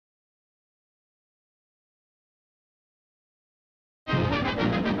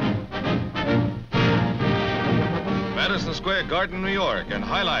Madison Square Garden, New York, and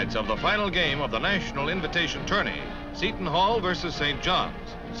highlights of the final game of the National Invitation Tourney. Seton Hall versus St.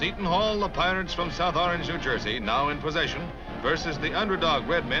 John's. Seton Hall, the Pirates from South Orange, New Jersey, now in possession, versus the underdog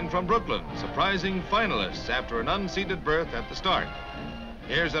Redmen from Brooklyn, surprising finalists after an unseeded berth at the start.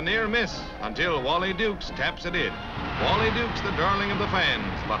 Here's a near miss until Wally Dukes taps it in. Wally Dukes, the darling of the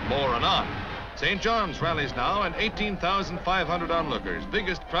fans, but more anon. St. John's rallies now, and 18,500 onlookers,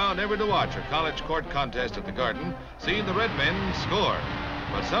 biggest crowd ever to watch a college court contest at the Garden, see the Redmen score.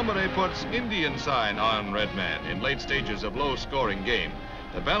 But somebody puts Indian sign on Redman in late stages of low-scoring game.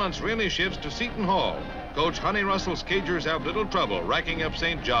 The balance really shifts to Seton Hall. Coach Honey Russell's Cagers have little trouble racking up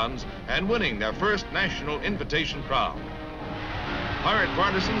St. John's and winning their first National Invitation crown. Pirate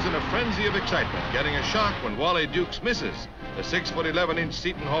partisans in a frenzy of excitement, getting a shock when Wally Dukes misses. The 6'11"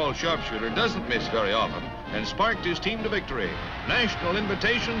 Seton Hall sharpshooter doesn't miss very often and sparked his team to victory. National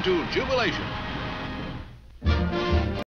Invitation to jubilation.